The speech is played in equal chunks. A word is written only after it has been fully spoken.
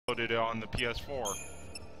it on the PS4.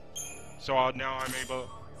 So now I'm able.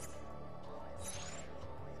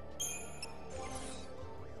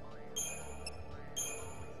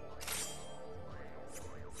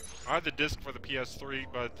 I had the disc for the PS3,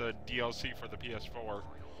 but the DLC for the PS4.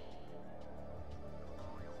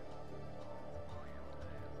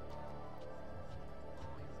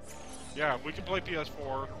 Yeah, we can play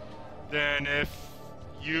PS4. Then if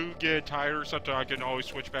you get tired or something, I can always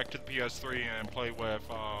switch back to the PS3 and play with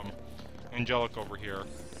Angelic over here.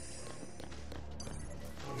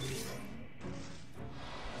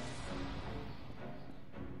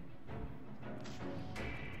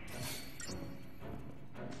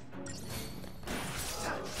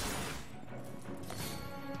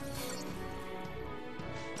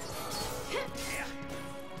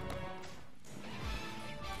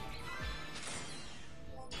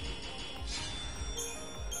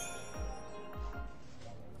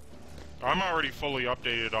 I'm already fully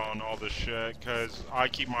updated on all this shit, because I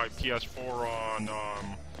keep my PS4 on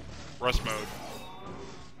rest mode.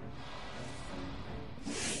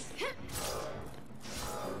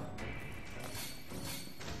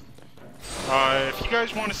 If you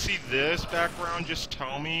guys want to see this background, just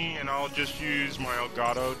tell me, and I'll just use my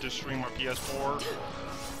Elgato to stream my PS4.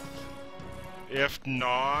 If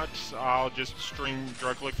not, I'll just stream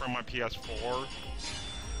directly from my PS4.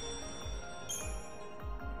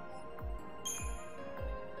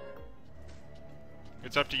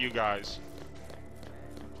 It's up to you guys.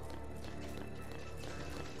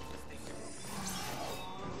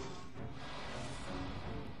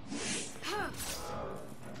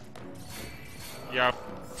 Yeah,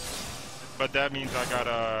 but that means I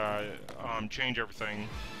gotta change everything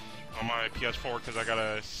on my PS4 because I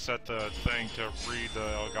gotta set the thing to read the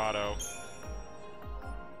Elgato.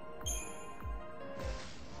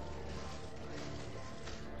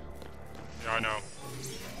 Yeah, I know.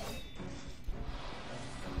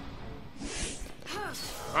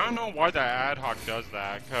 I don't know why the ad hoc does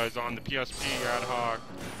that, because on the PSP, ad hoc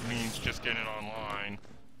means just getting it online.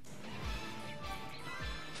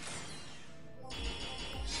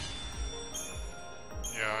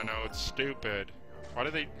 Yeah, I know, it's stupid. Why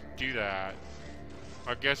do they do that?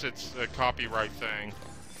 I guess it's a copyright thing.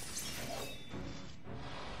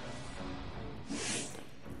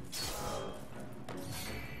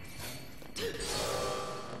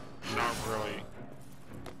 Not really.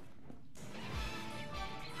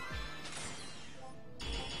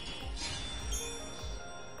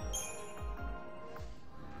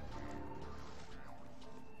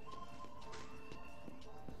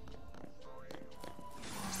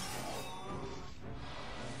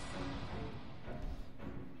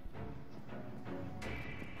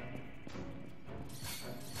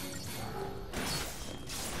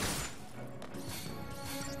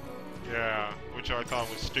 Yeah, which I thought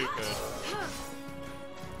was stupid.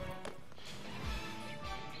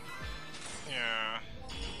 Yeah.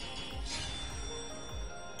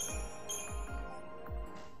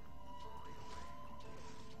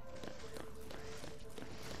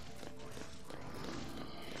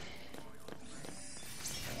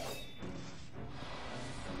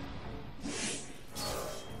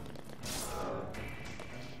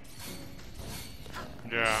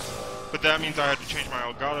 Yeah. But that means I had to change my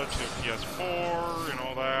Elgato to PS4 and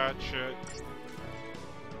all that shit.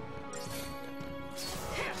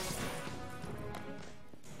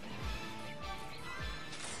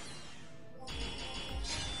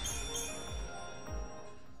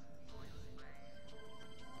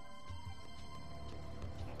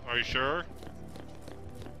 Are you sure?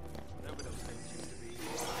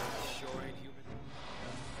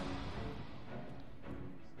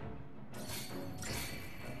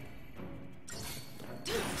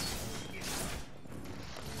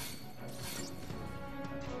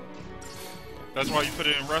 That's why you put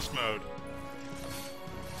it in rest mode.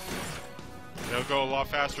 It'll go a lot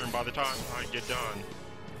faster, and by the time I get done.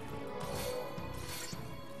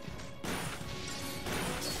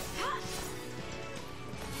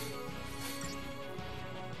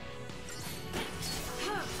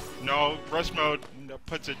 No, rest mode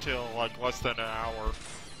puts it till like less than an hour.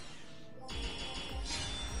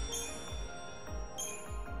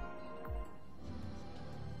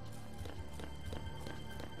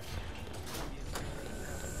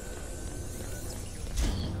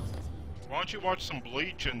 Why don't you watch some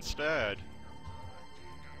Bleach instead?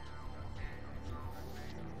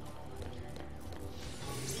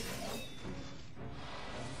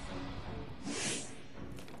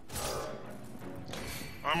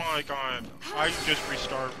 I'm like on, I just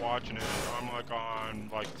restarted watching it. I'm like on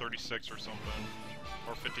like 36 or something.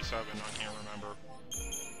 Or 57, I can't remember.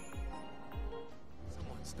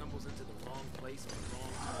 stumbles into the wrong place at the wrong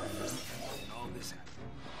time, and all this happens.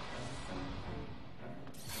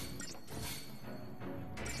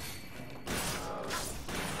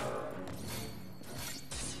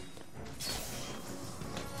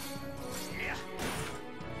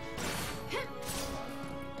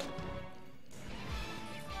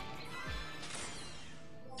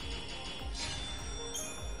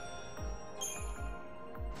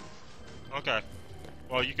 Okay.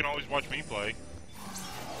 Well, you can always watch me play.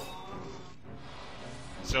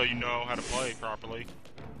 So you know how to play properly.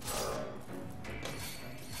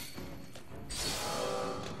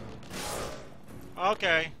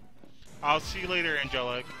 Okay. I'll see you later,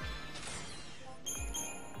 Angelic.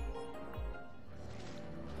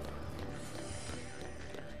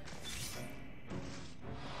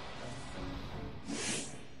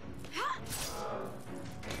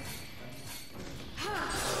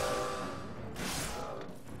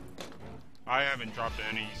 I haven't dropped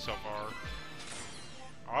any so far.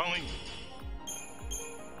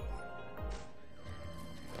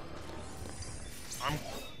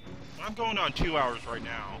 I'm going on 2 hours right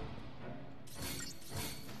now.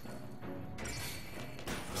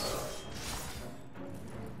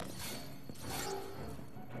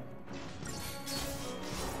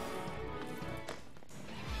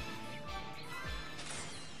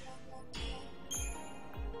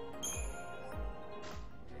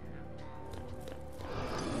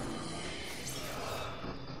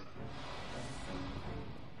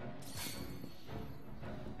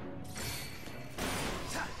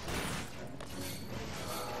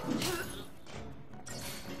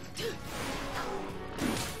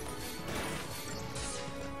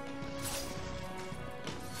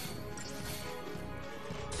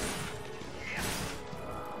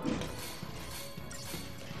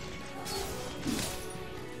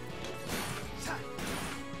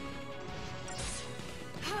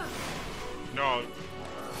 No.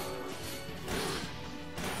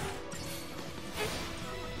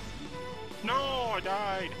 No, I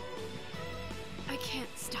died. I can't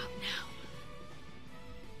stop now.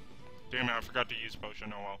 Damn it, I forgot to use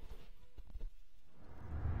potion. Oh well.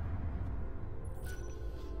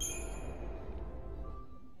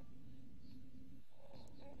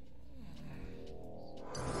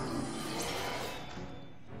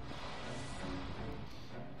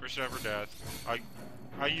 First ever death.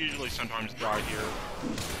 I usually sometimes die here.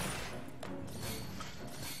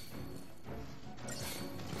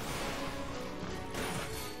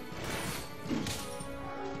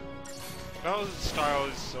 Bell's style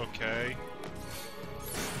is okay.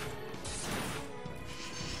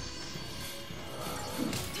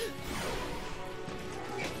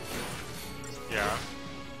 Yeah.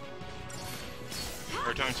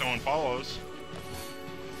 Every time someone follows.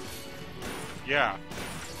 Yeah.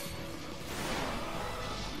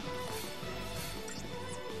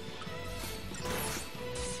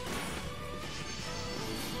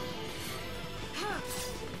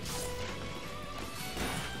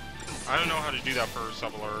 I don't know how to do that for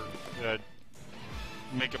sub alert.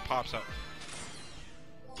 Make it pops up.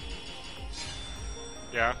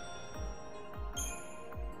 Yeah.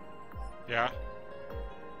 Yeah.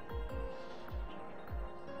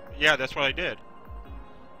 Yeah, that's what I did.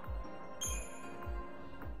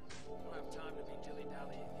 Don't have time to be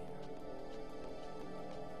dilly-dallying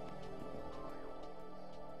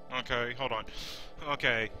here. Okay, hold on.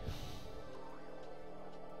 Okay.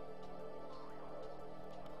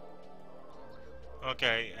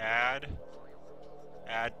 Okay, add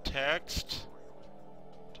text.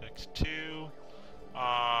 Text 2.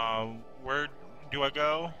 Where do I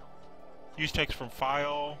go? Use text from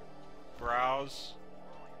file. Browse.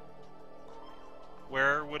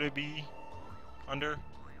 Where would it be? Under?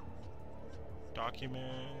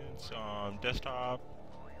 Documents. Desktop.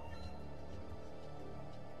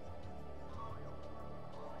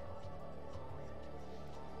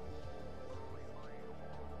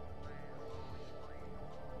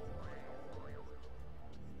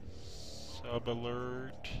 Sub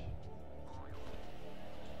alert.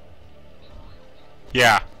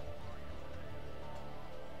 Yeah.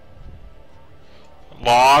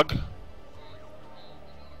 Log.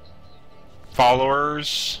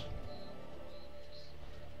 Followers.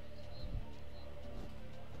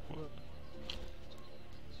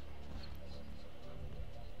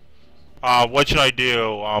 What should I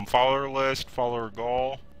do? Follower list, follower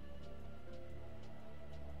goal.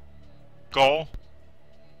 Goal?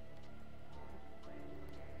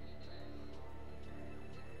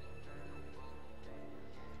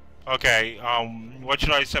 Okay, what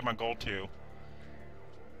should I set my goal to?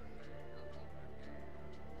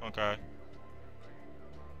 Okay.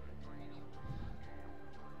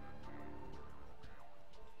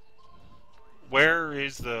 Where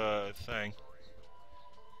is the thing?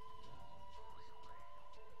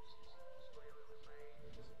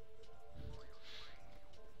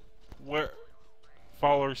 Where?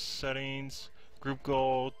 Follower settings, group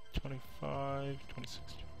goal 25,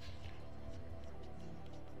 26.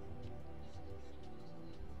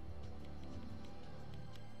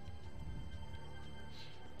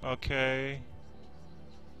 Okay.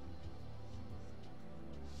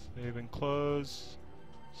 Save and close.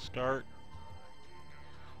 Start.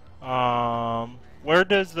 Where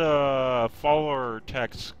does the follower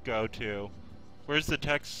text go to? Where's the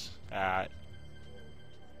text at?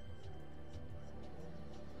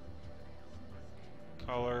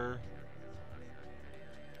 Color.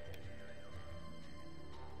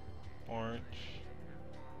 Orange.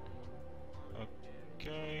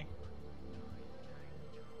 Okay.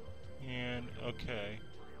 And okay.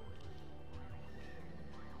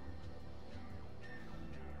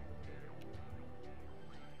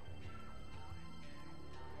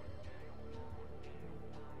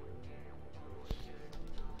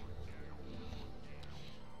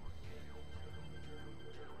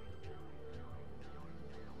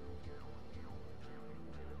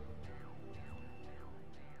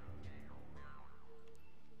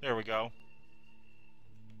 There we go.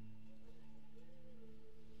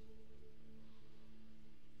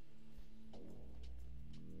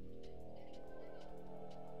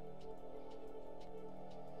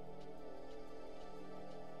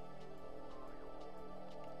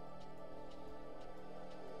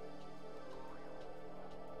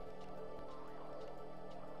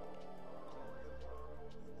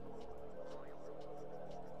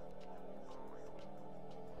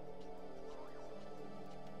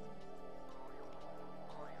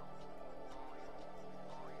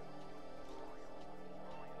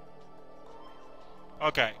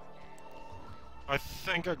 Okay. I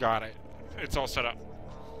think I got it. It's all set up.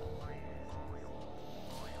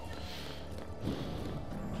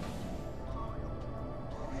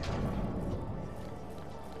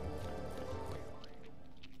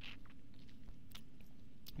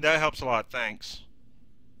 That helps a lot, thanks.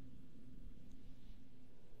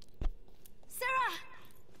 Sarah!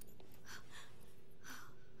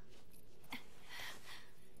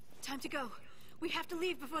 Time to go. We have to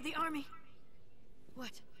leave before the army.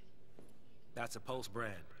 What? That's a Post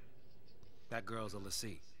brand. That girl's a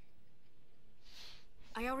l'Cie.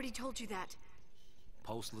 I already told you that.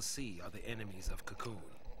 Post l'Cie are the enemies of Cocoon.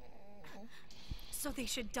 So they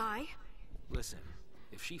should die? Listen,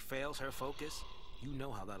 if she fails her focus, you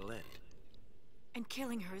know how that'll end. And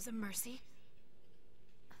killing her is a mercy?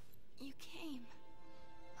 You came.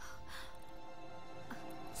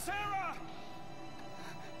 Sarah!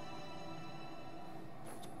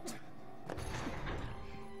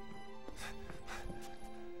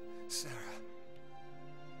 Sarah.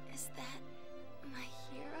 Is that my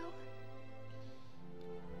hero?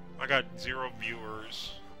 I got 0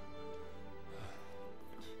 viewers.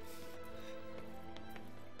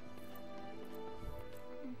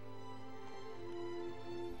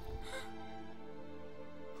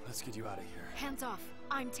 Let's get you out of here. Hands off.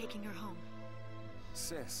 I'm taking her home.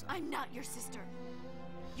 Sis. I'm not your sister.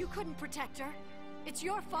 You couldn't protect her. It's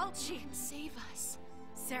your fault she... You can save us.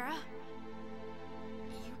 Sarah?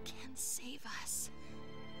 You can save us.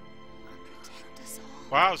 Protect us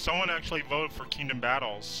all. Wow, someone actually voted for Kingdom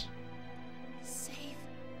Battles. Save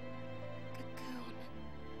Cocoon.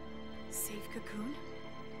 Save Cocoon?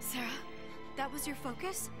 Sarah? That was your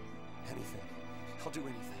focus? Anything. I'll do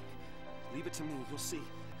anything. Leave it to me, you'll see.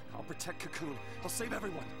 I'll protect Cocoon. I'll save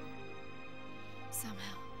everyone.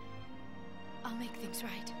 Somehow. I'll make things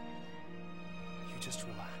right. You just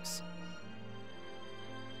relax.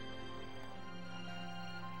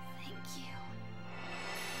 Thank you.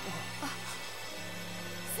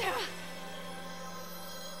 Sarah!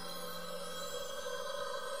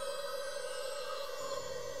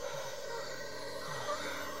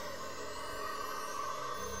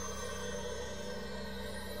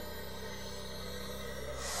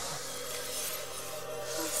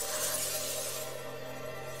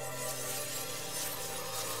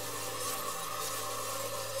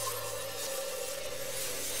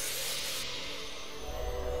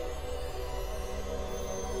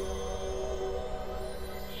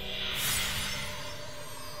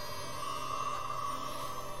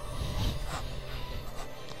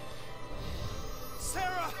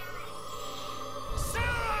 Sarah!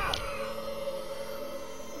 Sarah!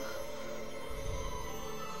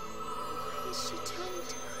 Why is she turning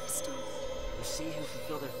to crystal? l'Cie who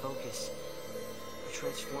fulfill their focus are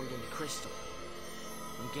transformed into crystal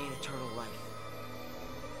and gain eternal life.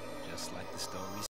 Just like the stories